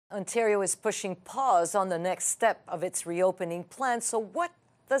Ontario is pushing pause on the next step of its reopening plan. So what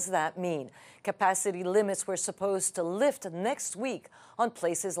does that mean? Capacity limits were supposed to lift next week on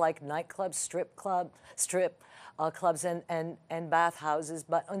places like nightclubs, clubs and bathhouses,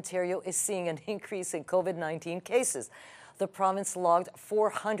 but Ontario is seeing an increase in COVID-19 cases. The province logged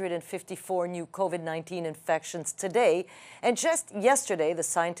 454 new COVID-19 infections today. And just yesterday, the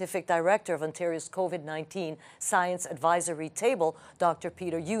scientific director of Ontario's COVID-19 Science Advisory Table, Dr.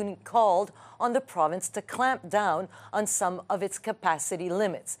 Peter Juni, called on the province to clamp down on some of its capacity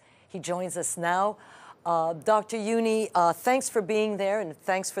limits. He joins us now. Dr. Juni, thanks for being there and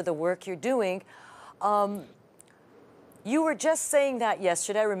thanks for the work you're doing. You were just saying that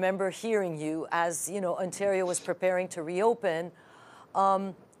yesterday. I remember hearing you as, Ontario was preparing to reopen.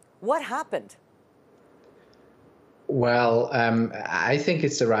 What happened? Well, I think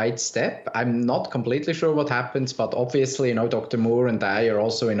it's the right step. I'm not completely sure what happens, but obviously, Dr. Moore and I are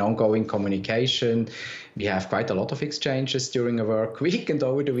also in ongoing communication. We have quite a lot of exchanges during a work week and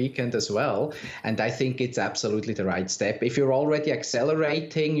over the weekend as well. And I think it's absolutely the right step. If you're already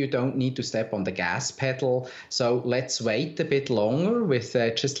accelerating, you don't need to step on the gas pedal. So let's wait a bit longer with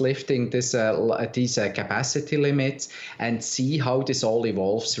just lifting these capacity limits and see how this all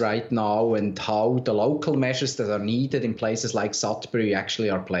evolves right now and how the local measures that are needed in places like Sudbury actually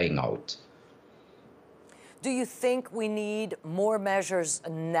are playing out. Do you think we need more measures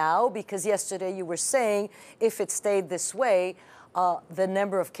now? Because yesterday you were saying if it stayed this way, the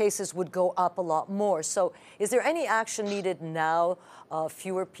number of cases would go up a lot more. So is there any action needed now?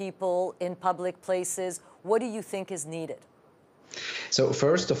 Fewer people in public places? What do you think is needed? So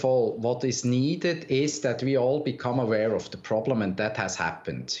first of all, what is needed is that we all become aware of the problem, and that has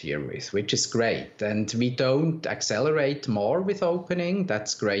happened here which is great. And we don't accelerate more with opening.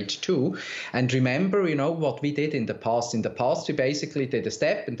 That's great too. And remember, what we did in the past. In the past, we basically did a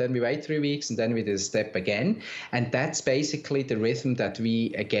step and then we wait 3 weeks and then we did a step again. And that's basically the rhythm that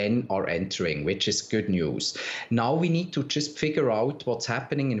we again are entering, which is good news. Now we need to just figure out what's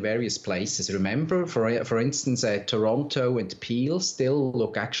happening in various places. Remember, for instance, Toronto and Peel still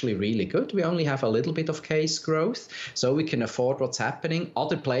look actually really good. We only have a little bit of case growth, so we can afford what's happening.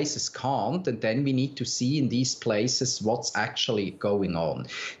 Other places can't, and then we need to see in these places what's actually going on.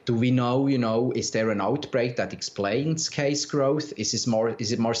 Do we know, is there an outbreak that explains case growth? Is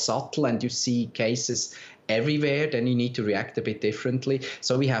it more subtle and you see cases everywhere? Then you need to react a bit differently.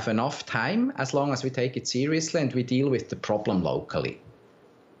 So we have enough time as long as we take it seriously and we deal with the problem locally.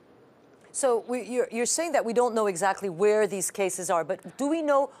 So you're saying that we don't know exactly where these cases are, but do we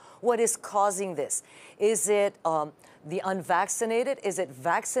know what is causing this? Is it the unvaccinated? Is it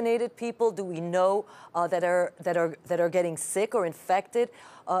vaccinated people? Do we know that are getting sick or infected?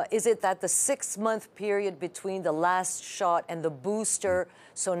 Is it that the 6-month period between the last shot and the booster,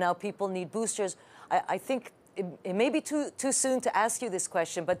 so now people need boosters? I think it may be too soon to ask you this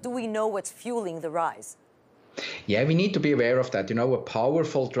question, but do we know what's fueling the rise? Yeah, we need to be aware of that. A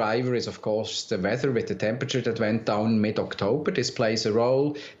powerful driver is, of course, the weather with the temperature that went down mid-October. This plays a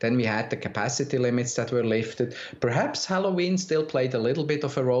role. Then we had the capacity limits that were lifted. Perhaps Halloween still played a little bit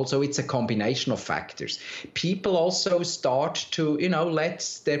of a role. So it's a combination of factors. People also start to,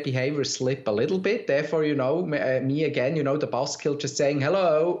 let their behavior slip a little bit. Therefore, me again, the buskill just saying,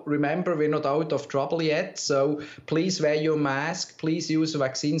 hello, remember, we're not out of trouble yet. So please wear your mask. Please use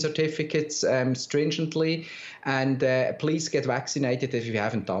vaccine certificates stringently. And please get vaccinated if you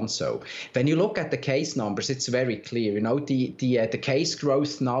haven't done so. When you look at the case numbers, it's very clear. The case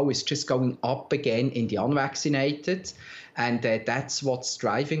growth now is just going up again in the unvaccinated. And that's what's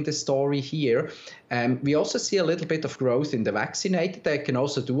driving the story here. We also see a little bit of growth in the vaccinated. They can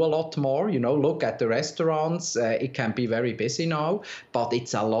also do a lot more. Look at the restaurants. It can be very busy now, but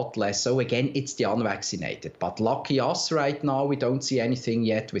it's a lot less. So again, it's the unvaccinated. But lucky us right now, we don't see anything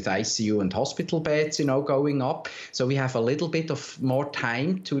yet with ICU and hospital beds, going up. So we have a little bit of more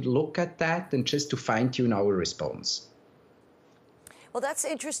time to look at that and just to fine-tune our response. Well, that's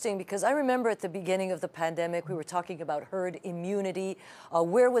interesting because I remember at the beginning of the pandemic, we were talking about herd immunity.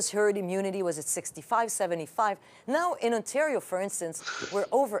 Where was herd immunity? Was it 65, 75? Now in Ontario, for instance, we're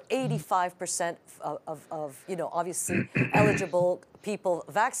over 85% of obviously eligible people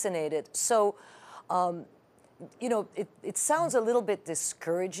vaccinated. So, it sounds a little bit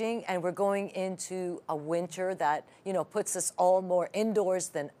discouraging, and we're going into a winter that, puts us all more indoors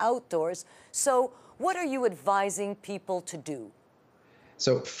than outdoors. So what are you advising people to do?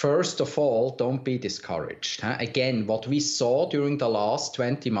 So first of all, don't be discouraged. Again, what we saw during the last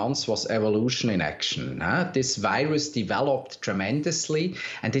 20 months was evolution in action. This virus developed tremendously,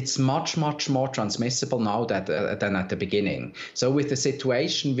 and it's much, much more transmissible now than at the beginning. So with the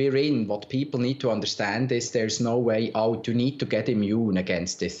situation we're in, what people need to understand is there's no way out. You need to get immune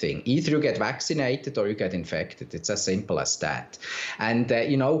against this thing. Either you get vaccinated or you get infected. It's as simple as that. And,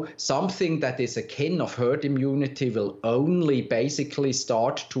 something that is akin of herd immunity will only basically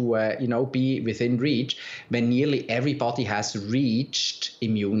start to be within reach when nearly everybody has reached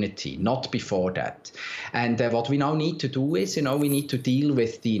immunity, not before that. And what we now need to do is, we need to deal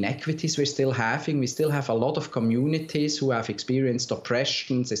with the inequities we're still having. We still have a lot of communities who have experienced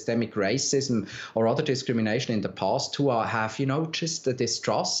oppression, systemic racism, or other discrimination in the past who have, just a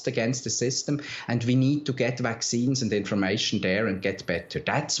distrust against the system. And we need to get vaccines and information there and get better.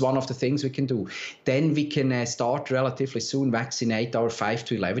 That's one of the things we can do. Then we can start relatively soon vaccinate our 5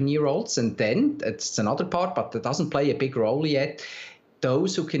 to 11-year-olds. And then it's another part, but that doesn't play a big role yet.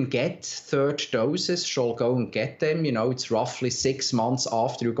 Those who can get third doses shall go and get them. It's roughly 6 months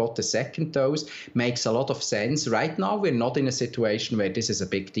after you got the second dose. Makes a lot of sense. Right now, we're not in a situation where this is a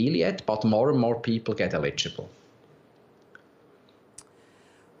big deal yet, but more and more people get eligible.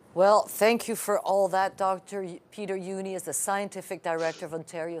 Well, thank you for all that. Dr. Peter Juni is the Scientific Director of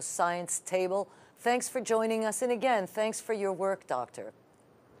Ontario's Science Table. Thanks for joining us. And again, thanks for your work, Doctor.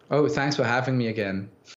 Oh, thanks for having me again.